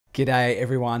G'day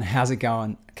everyone, how's it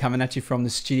going? Coming at you from the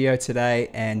studio today,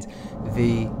 and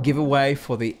the giveaway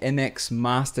for the MX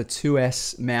Master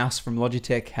 2S mouse from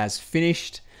Logitech has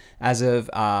finished as of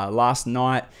last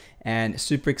night, and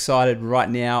super excited right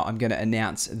now. I'm going to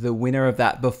announce the winner of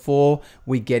that before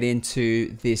we get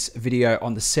into this video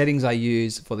on the settings I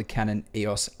use for the Canon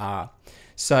EOS R.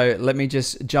 So let me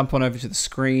just jump on over to the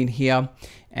screen here,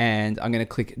 and I'm going to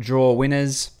click draw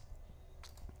winners.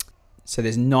 So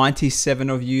there's 97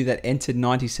 of you that entered,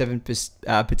 97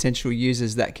 potential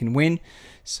users that can win.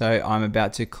 So I'm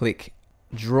about to click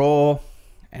draw,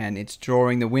 and it's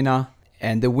drawing the winner.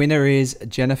 And the winner is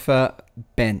Jennifer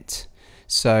Bent.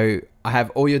 So I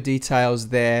have all your details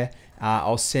there.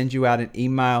 I'll send you out an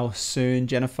email soon,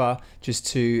 Jennifer, just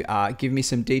to give me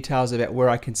some details about where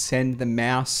I can send the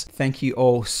mouse. Thank you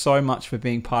all so much for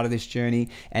being part of this journey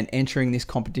and entering this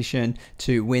competition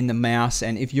to win the mouse.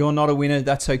 And if you're not a winner,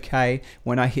 that's okay.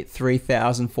 When I hit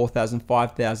 3,000, 4,000,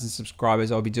 5,000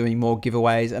 subscribers, I'll be doing more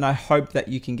giveaways. And I hope that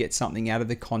you can get something out of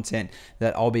the content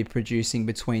that I'll be producing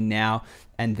between now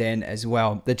and then as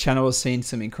well. The channel has seen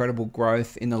some incredible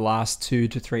growth in the last 2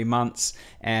 to 3 months,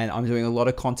 and I'm doing a lot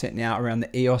of content now around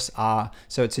the EOS R.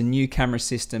 So it's a new camera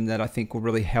system that I think will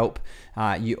really help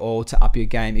you all to up your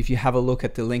game. If you have a look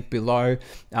at the link below,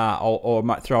 or I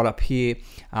might throw it up here,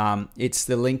 it's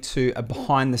the link to a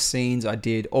behind the scenes I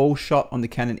did, all shot on the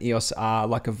Canon EOS R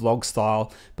like a vlog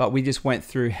style, but we just went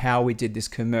through how we did this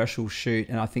commercial shoot,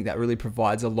 and I think that really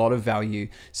provides a lot of value.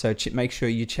 So make sure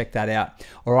you check that out.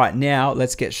 All right, now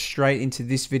let's get straight into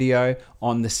this video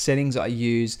on the settings I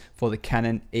use for the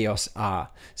Canon EOS R.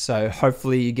 So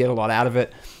hopefully you get a lot out of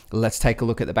it. Let's take a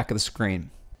look at the back of the screen.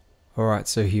 All right,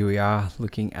 so here we are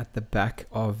looking at the back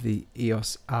of the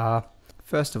EOS R.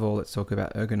 First of all, let's talk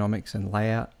about ergonomics and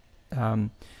layout. A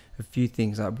few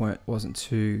things I wasn't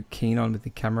too keen on with the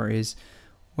camera is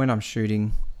when I'm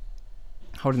shooting,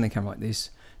 holding the camera like this,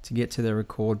 to get to the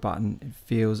record button, it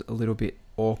feels a little bit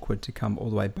awkward to come all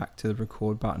the way back to the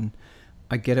record button.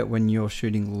 I get it when you're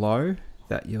shooting low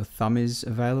that your thumb is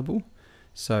available,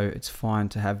 so it's fine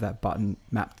to have that button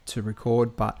mapped to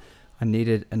record, but I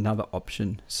needed another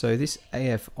option. So this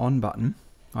AF on button,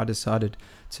 I decided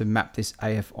to map this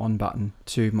AF on button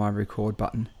to my record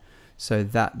button. So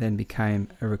that then became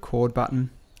a record button.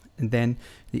 And then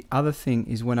the other thing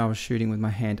is when I was shooting with my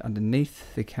hand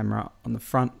underneath the camera on the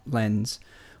front lens,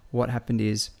 what happened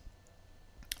is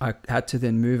I had to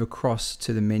then move across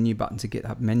to the menu button to get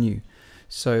up menu.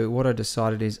 So what I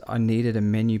decided is I needed a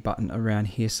menu button around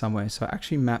here somewhere. So I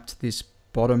actually mapped this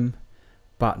bottom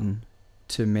button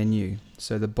to menu.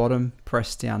 So the bottom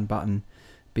press down button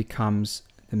becomes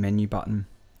the menu button.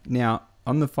 Now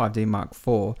on the 5D Mark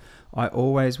IV, I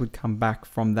always would come back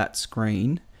from that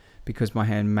screen because my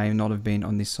hand may not have been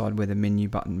on this side where the menu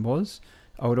button was.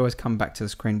 I would always come back to the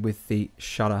screen with the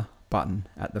shutter button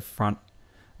at the front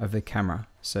of the camera.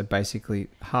 So basically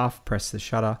half press the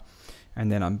shutter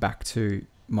and then I'm back to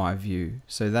my view.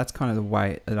 So that's kind of the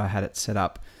way that I had it set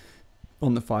up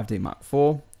on the 5D Mark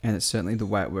IV, and it's certainly the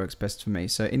way it works best for me.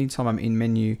 So anytime I'm in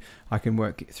menu, I can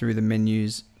work through the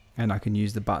menus and I can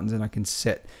use the buttons and I can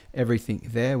set everything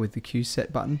there with the Q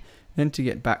set button. Then to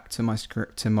get back to my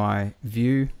script, to my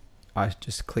view, I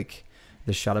just click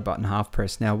the shutter button half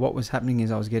press. Now what was happening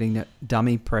is I was getting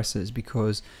dummy presses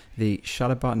because the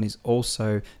shutter button is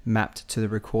also mapped to the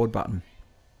record button.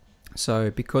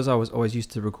 So because I was always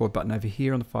used to the record button over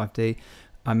here on the 5D,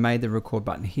 I made the record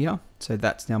button here. So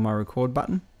that's now my record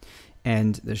button.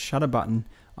 And the shutter button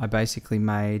I basically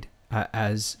made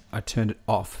as I turned it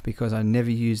off because I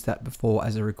never used that before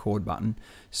as a record button.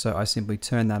 So I simply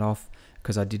turned that off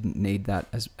because I didn't need that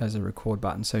as a record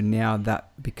button. So now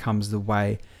that becomes the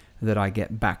way that I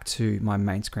get back to my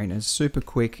main screen. It's super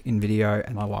quick in video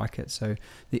and I like it. So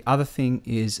the other thing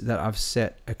is that I've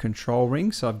set a control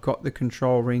ring. So I've got the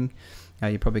control ring.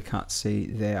 You probably can't see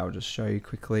there. I'll just show you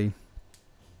quickly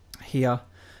here.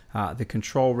 The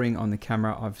control ring on the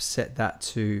camera, I've set that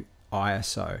to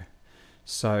ISO.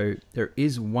 So there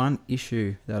is one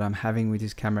issue that I'm having with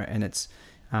this camera, and it's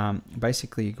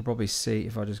basically, you can probably see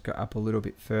if I just go up a little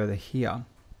bit further here,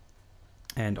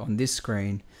 and on this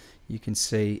screen you can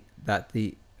see that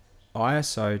the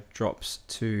ISO drops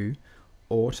to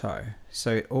auto.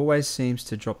 So it always seems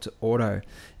to drop to auto.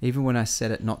 Even when I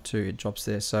set it not to, it drops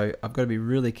there. So I've got to be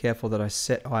really careful that I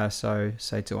set ISO,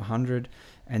 say, to 100,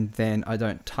 and then I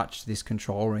don't touch this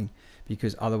control ring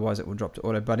because otherwise it will drop to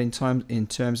auto. But in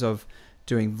terms of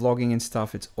doing vlogging and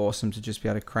stuff, it's awesome to just be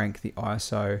able to crank the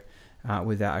ISO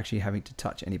without actually having to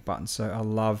touch any buttons. So I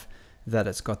love that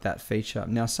it's got that feature.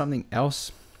 Now something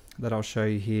else that I'll show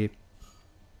you here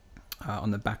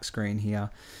on the back screen here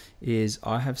is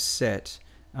I have set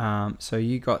So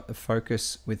you got the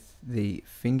focus with the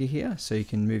finger here, so you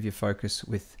can move your focus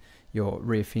with your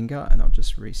rear finger, and I'll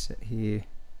just reset here.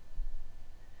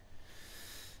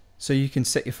 So you can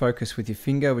set your focus with your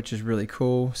finger, which is really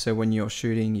cool. So when you're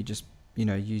shooting, you just, you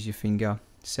know, use your finger,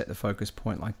 set the focus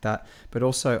point like that. But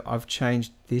also I've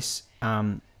changed this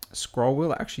scroll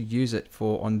wheel. I actually use it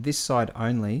for, on this side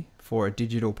only, for a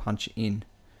digital punch in.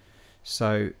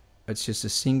 So it's just a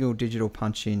single digital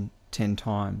punch in 10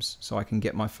 times. So I can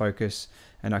get my focus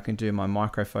and I can do my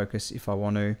micro focus if I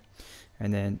want to.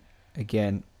 And then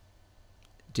again,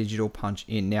 digital punch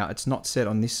in. Now it's not set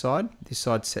on this side. This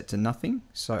side's set to nothing.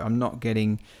 So I'm not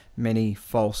getting many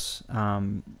false,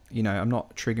 you know, I'm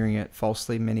not triggering it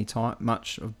falsely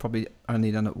much. I've probably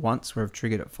only done it once where I've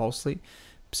triggered it falsely.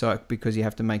 So because you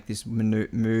have to make this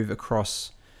move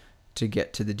across to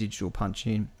get to the digital punch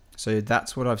in. So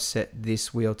that's what I've set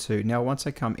this wheel to. Now once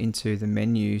I come into the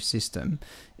menu system,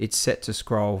 it's set to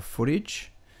scroll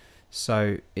footage.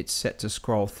 So it's set to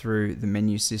scroll through the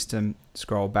menu system,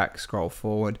 scroll back, scroll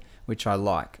forward, which I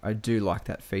like. I do like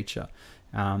that feature.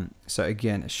 So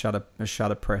again, a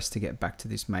shutter press to get back to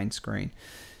this main screen.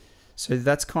 So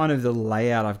that's kind of the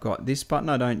layout I've got. This button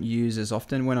I don't use as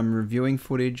often. When I'm reviewing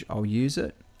footage, I'll use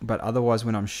it. But otherwise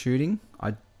when I'm shooting,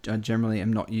 I generally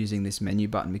am not using this menu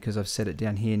button because I've set it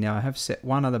down here. Now I have set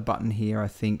one other button here, I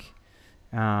think.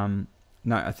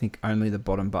 No, I think only the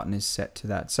bottom button is set to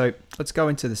that. So let's go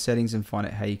into the settings and find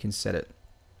out how you can set it.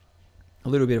 A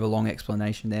little bit of a long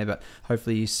explanation there, but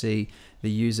hopefully you see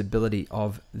the usability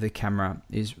of the camera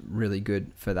is really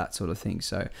good for that sort of thing.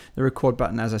 So the record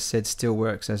button, as I said, still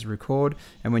works as record.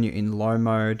 And when you're in low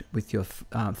mode with your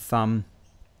thumb,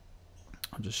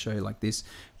 I'll just show you like this.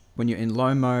 When you're in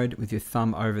low mode with your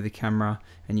thumb over the camera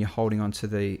and you're holding onto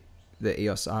the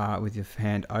EOS R with your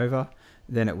hand over,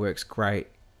 then it works great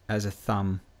as a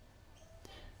thumb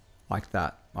like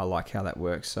that. I like how that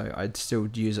works. So I'd still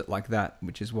use it like that,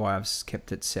 which is why I've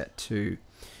kept it set to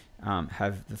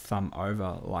have the thumb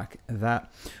over like that.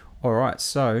 All right,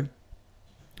 so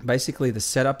basically the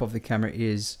setup of the camera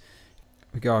is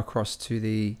we go across to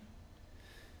the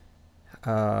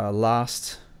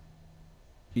last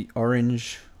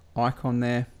orange icon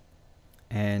there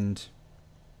and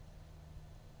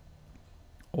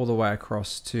all the way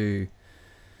across to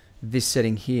this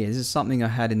setting here. This is something I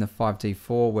had in the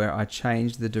 5D4 where I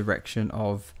changed the direction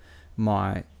of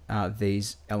my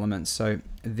these elements. So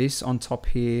this on top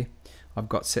here I've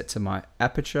got set to my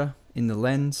aperture in the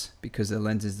lens because the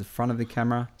lens is the front of the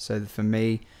camera. So for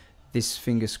me this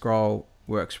finger scroll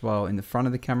works well in the front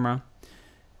of the camera.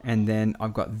 And then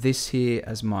I've got this here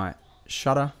as my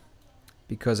shutter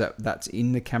because that's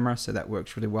in the camera, so that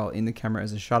works really well in the camera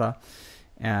as a shutter.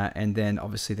 And then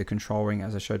obviously the control ring,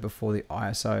 as I showed before, the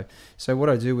ISO. So what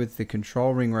I do with the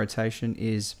control ring rotation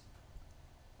is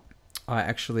I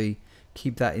actually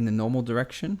keep that in the normal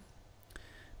direction,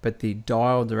 but the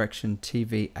dial direction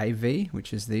TV AV,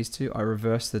 which is these two, I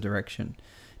reverse the direction.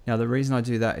 Now the reason I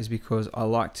do that is because I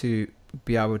like to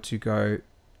be able to go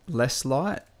less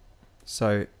light.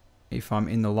 So if I'm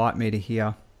in the light meter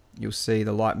here, you'll see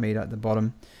the light meter at the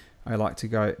bottom. I like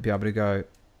to be able to go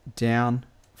down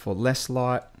for less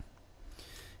light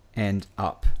and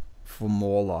up for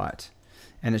more light.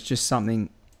 And it's just something,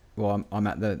 well, I'm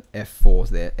at the F4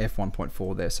 there,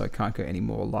 F1.4 there, so I can't go any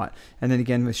more light. And then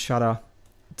again with shutter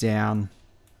down,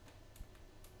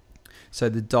 so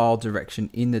the dial direction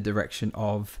in the direction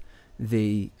of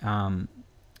the in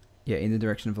the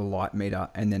direction of the light meter,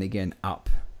 and then again up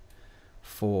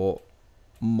for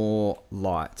more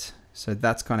light. So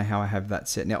that's kind of how I have that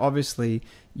set. Now obviously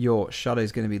your shutter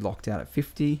is going to be locked out at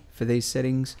 50 for these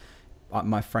settings.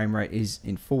 My frame rate is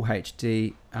in full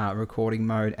HD recording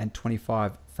mode and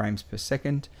 25 frames per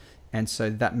second. And so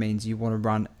that means you want to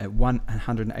run a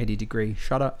 180 degree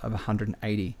shutter of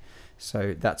 180.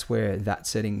 So that's where that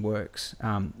setting works.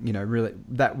 You know, really,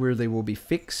 that really will be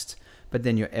fixed, but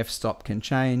then your f-stop can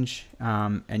change,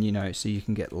 and you know, so you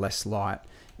can get less light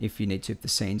if you need to, if the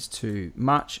scene's too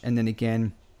much. And then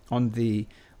again, on the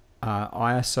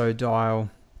ISO dial,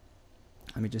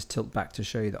 let me just tilt back to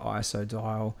show you the ISO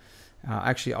dial.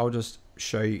 Actually, I'll just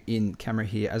show you in camera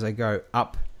here. As I go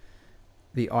up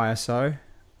the ISO,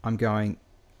 I'm going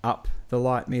up the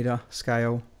light meter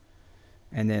scale,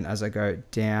 and then as I go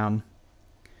down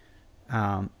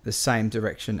the same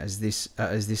direction as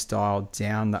this dial,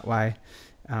 down that way,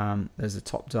 there's the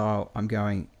top dial, I'm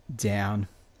going down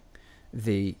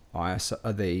the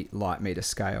ISO, the light meter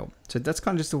scale. So that's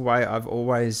kind of just the way I've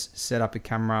always set up a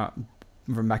camera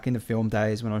from back in the film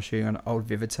days when I was shooting on an old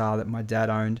Vivitar that my dad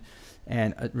owned,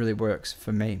 and it really works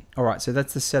for me. All right, so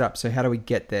that's the setup. So how do we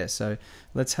get there? So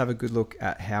let's have a good look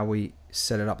at how we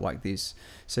set it up like this.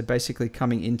 So basically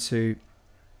coming into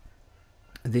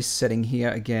this setting here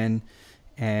again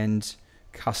and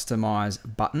customize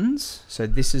buttons. So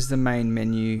this is the main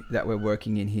menu that we're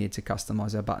working in here to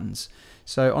customize our buttons.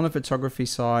 So on the photography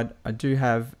side, I do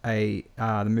have the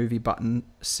movie button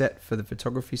set for the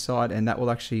photography side, and that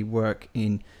will actually work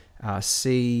in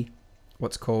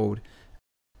what's called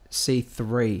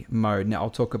C3 mode. Now I'll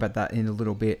talk about that in a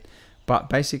little bit, but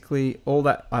basically all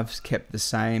that I've kept the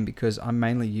same because I'm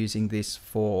mainly using this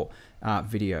for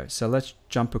video. So let's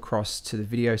jump across to the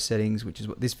video settings, which is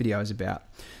what this video is about.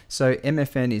 So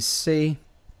MFN is C.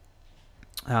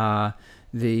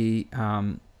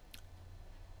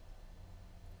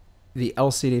 The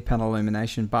LCD panel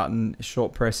illumination button,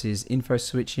 short press is info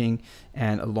switching,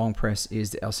 and a long press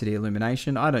is the LCD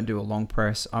illumination. I don't do a long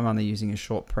press, I'm only using a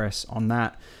short press on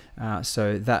that.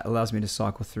 So that allows me to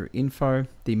cycle through info.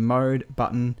 The mode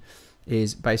button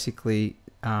is basically,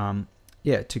 to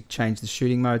change the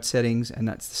shooting mode settings, and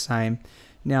that's the same.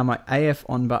 Now my AF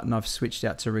on button I've switched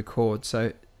out to record.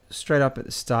 So straight up at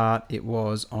the start it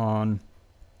was on,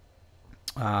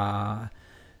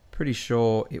 pretty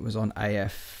sure it was on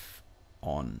AF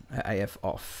on, AF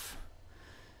off,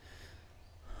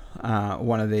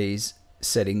 one of these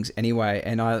settings anyway,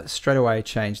 and I straight away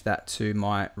changed that to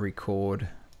my record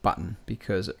button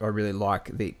because I really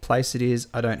like the place it is.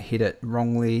 I don't hit it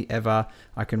wrongly ever.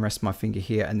 I can rest my finger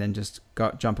here and then just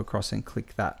jump across and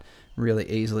click that really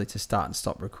easily to start and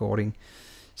stop recording.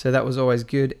 So that was always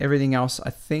good. Everything else I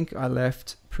think I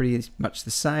left pretty much the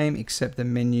same except the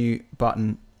menu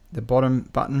button. The bottom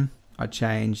button I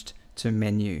changed to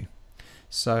menu.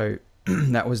 So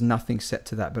that was nothing set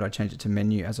to that, but I changed it to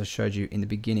menu as I showed you in the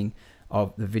beginning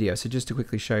of the video. So just to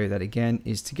quickly show you that again,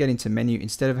 is to get into menu,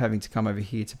 instead of having to come over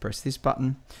here to press this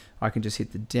button, I can just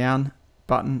hit the down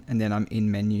button and then I'm in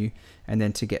menu. And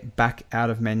then to get back out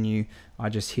of menu, I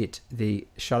just hit the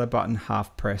shutter button,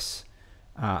 half press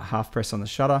on the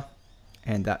shutter,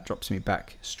 and that drops me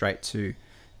back straight to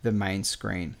the main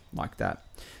screen like that.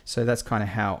 So that's kind of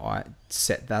how I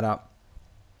set that up.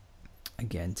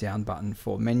 Again, down button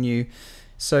for menu.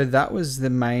 So that was the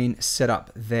main setup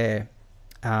there.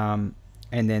 And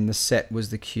then the set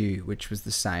was the Q, which was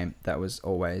the same. That was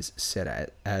always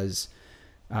set as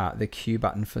the Q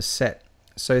button for set.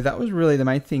 So that was really the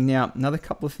main thing. Now, another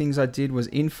couple of things I did was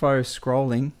info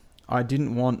scrolling. I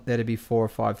didn't want there to be 4 or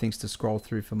 5 things to scroll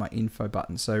through for my info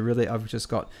button. So really I've just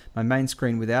got my main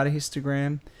screen without a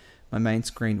histogram, my main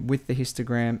screen with the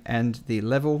histogram and the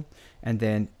level, and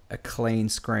then a clean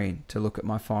screen to look at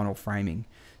my final framing.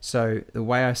 So the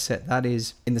way I set that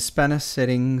is in the spanner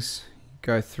settings,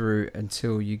 go through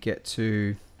until you get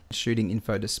to shooting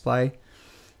info display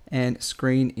and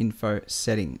screen info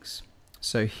settings.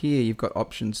 So here you've got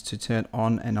options to turn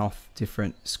on and off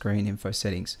different screen info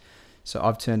settings. So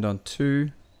I've turned on 2,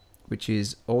 which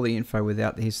is all the info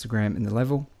without the histogram and the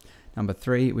level. Number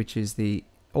 3, which is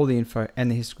all the info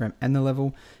and the histogram and the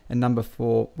level. And number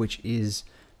 4, which is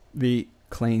the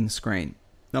clean screen.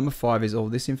 Number 5 is all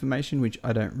this information, which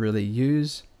I don't really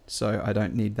use, so I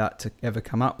don't need that to ever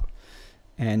come up.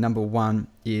 And number 1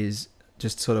 is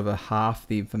just sort of a half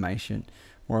the information,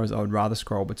 whereas I would rather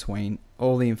scroll between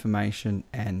all the information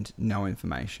and no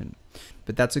information.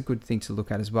 But that's a good thing to look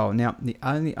at as well. Now, the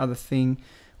only other thing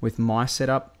with my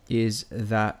setup is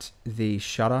that the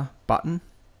shutter button,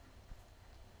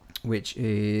 which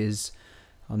is,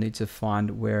 I'll need to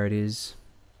find where it is,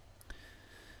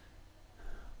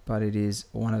 but it is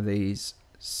one of these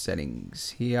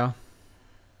settings here,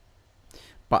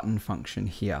 button function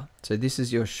here. So this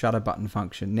is your shutter button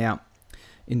function. Now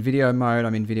in video mode,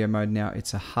 I'm in video mode now,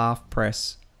 it's a half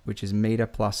press, which is meter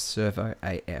plus servo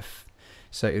AF.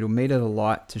 So it'll meter the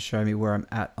light to show me where I'm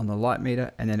at on the light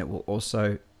meter, and then it will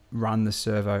also run the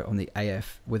servo on the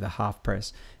AF with a half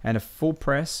press. And a full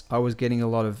press, I was getting a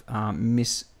lot of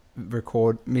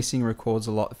missing records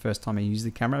a lot the first time I used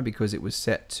the camera because it was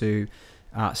set to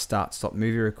start stop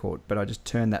movie record, but I just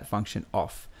turned that function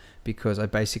off because I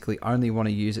basically only want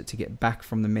to use it to get back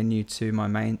from the menu to my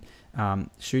main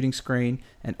shooting screen,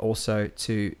 and also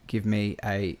to give me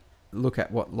a look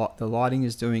at what the lighting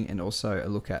is doing, and also a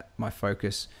look at my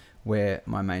focus, where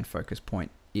my main focus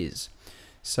point is.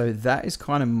 So that is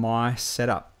kind of my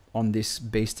setup on this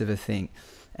beast of a thing.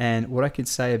 And what I could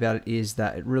say about it is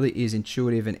that it really is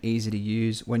intuitive and easy to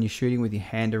use. When you're shooting with your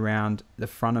hand around the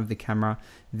front of the camera,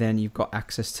 then you've got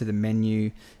access to the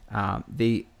menu.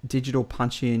 The digital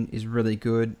punch-in is really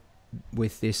good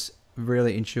with this,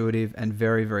 really intuitive and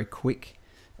very, very quick.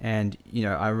 and you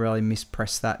know, I really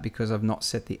mispressed that because I've not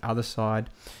set the other side.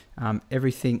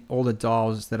 Everything, all the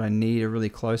dials that I need are really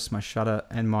close. My shutter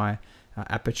and my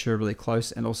aperture are really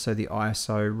close, and also the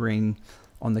ISO ring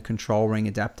on the control ring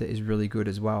adapter is really good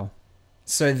as well.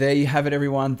 So there you have it,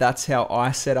 everyone. That's how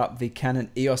I set up the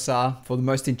Canon EOS R for the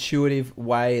most intuitive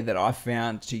way that I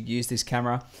found to use this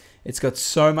camera. It's got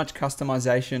so much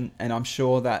customization, and I'm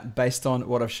sure that based on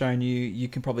what I've shown you, you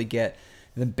can probably get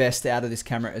the best out of this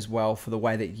camera as well for the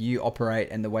way that you operate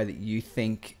and the way that you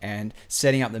think, and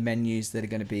setting up the menus that are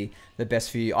going to be the best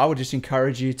for you. I would just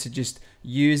encourage you to just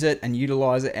use it and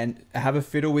utilize it and have a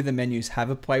fiddle with the menus,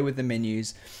 have a play with the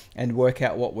menus, and work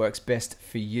out what works best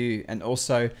for you. And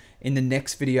also in the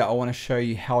next video, I want to show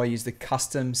you how I use the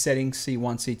custom settings C1,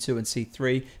 C2, and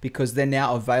C3, because they're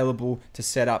now available to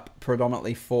set up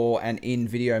predominantly for and in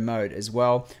video mode as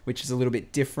well, which is a little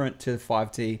bit different to the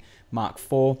 5D Mark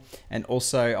IV. And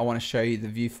also I want to show you the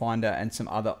viewfinder and some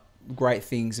other great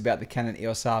things about the Canon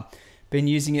EOS R. Been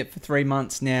using it for 3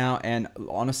 months now, and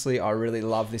honestly, I really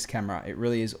love this camera. It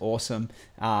really is awesome.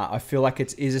 I feel like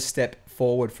it is a step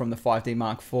forward from the 5D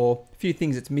Mark IV. A few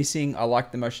things it's missing. I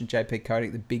like the Motion JPEG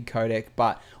codec, the big codec,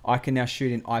 but I can now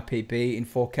shoot in IPB in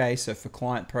 4K. So for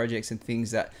client projects and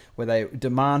things that where they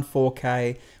demand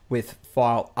 4K with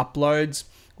file uploads,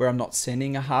 where I'm not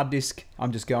sending a hard disk,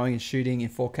 I'm just going and shooting in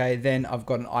 4K. Then I've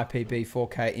got an IPB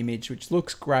 4K image, which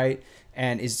looks great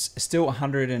and is still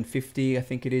 150, I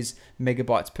think it is,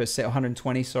 megabytes per second,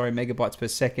 120, sorry, megabytes per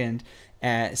second,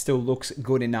 and it still looks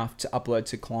good enough to upload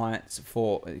to clients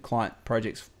for client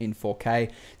projects in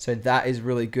 4K. So that is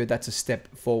really good. That's a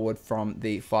step forward from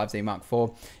the 5D Mark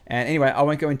IV. And anyway, I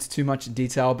won't go into too much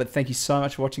detail, but thank you so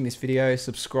much for watching this video.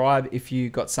 Subscribe if you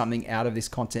got something out of this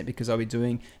content, because I'll be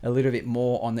doing a little bit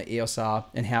more on the EOS R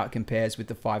and how it compares with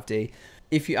the 5D.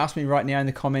 If you ask me right now in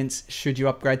the comments, should you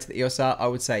upgrade to the EOS R, I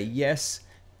would say yes,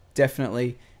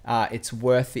 definitely. It's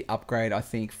worth the upgrade, I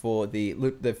think, for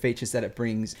the features that it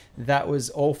brings. That was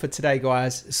all for today,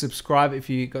 guys. Subscribe if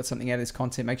you got something out of this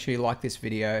content. Make sure you like this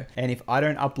video. And if I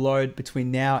don't upload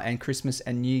between now and Christmas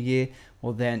and New Year,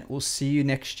 well then we'll see you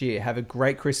next year. Have a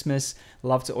great Christmas.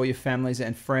 Love to all your families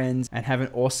and friends, and have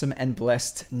an awesome and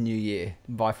blessed New Year.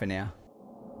 Bye for now.